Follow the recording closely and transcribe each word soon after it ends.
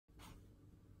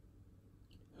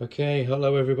Okay,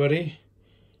 hello everybody.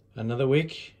 Another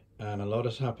week and a lot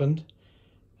has happened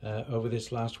over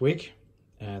this last week.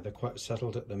 They're quite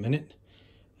settled at the minute.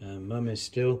 Mum is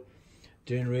still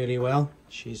doing really well.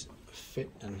 She's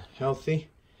fit and healthy.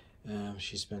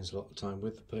 She spends a lot of time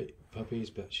with the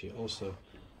puppies, but she also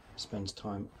spends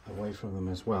time away from them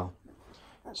as well.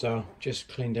 So just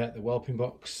cleaned out the whelping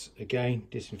box again,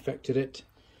 disinfected it,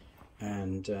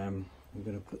 and I'm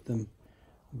going to put them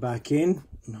back in,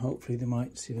 and hopefully they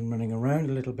might see them running around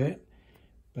a little bit.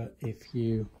 But if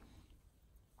you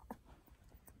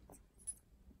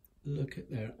look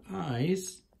at their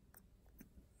eyes,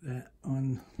 that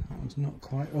one's not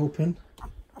quite open.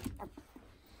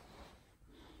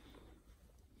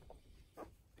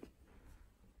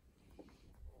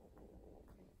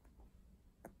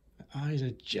 The eyes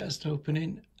are just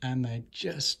opening and they're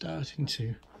just starting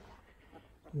to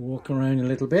walk around a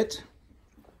little bit.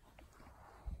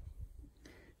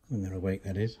 When they're awake,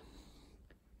 that is.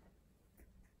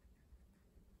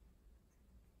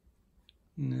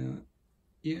 Now,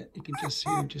 yeah, you can just see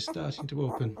them just starting to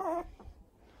open.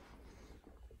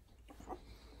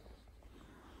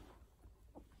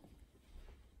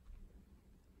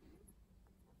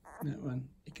 That one,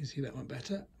 you can see that one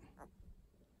better.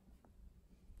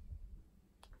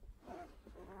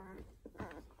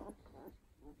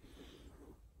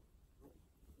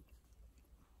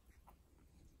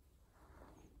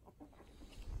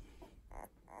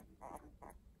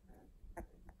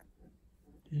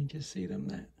 You can just see them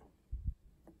there.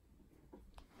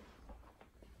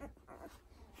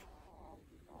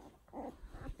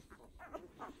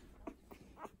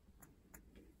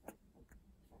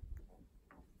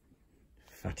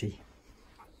 Fatty.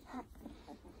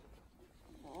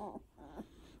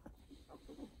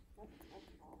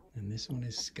 And this one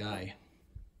is Sky.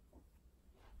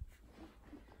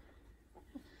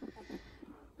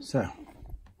 So,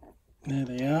 there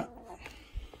they are.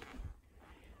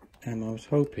 And I was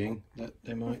hoping that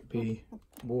they might be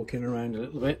walking around a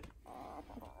little bit,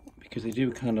 because they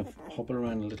do kind of hobble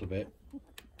around a little bit.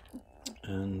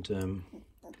 And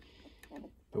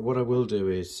but what I will do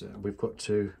is we've got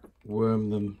to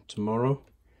worm them tomorrow,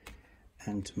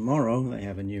 and tomorrow they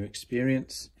have a new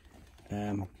experience.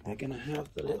 They're going to have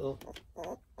the little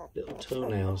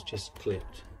toenails just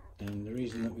clipped, and the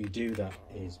reason that we do that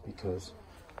is because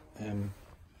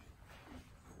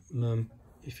Mum,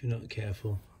 if you're not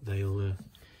careful, they'll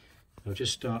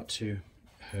just start to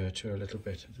hurt her a little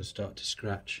bit. They'll start to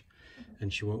scratch,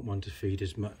 and she won't want to feed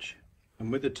as much.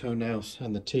 And with the toenails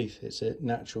and the teeth, it's a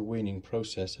natural weaning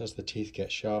process. As the teeth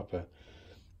get sharper,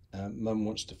 Mum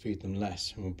wants to feed them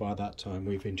less, and by that time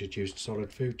we've introduced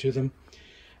solid food to them,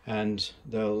 and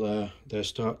they'll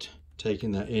start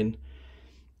taking that in.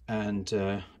 And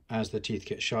as the teeth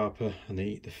get sharper and they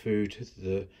eat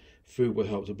the food will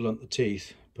help to blunt the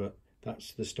teeth. But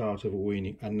that's the start of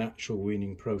a natural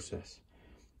weaning process,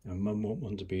 and Mum won't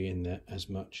want to be in there as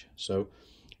much. So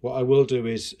what I will do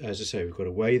is, as I say, we've got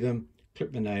to weigh them,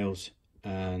 clip the nails,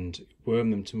 and worm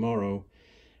them tomorrow,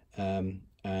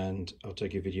 and I'll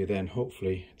take a video then.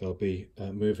 Hopefully they'll be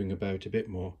moving about a bit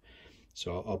more.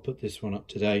 So I'll put this one up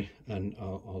today, and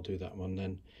I'll do that one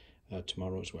then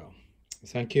tomorrow as well.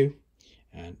 Thank you,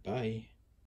 and bye.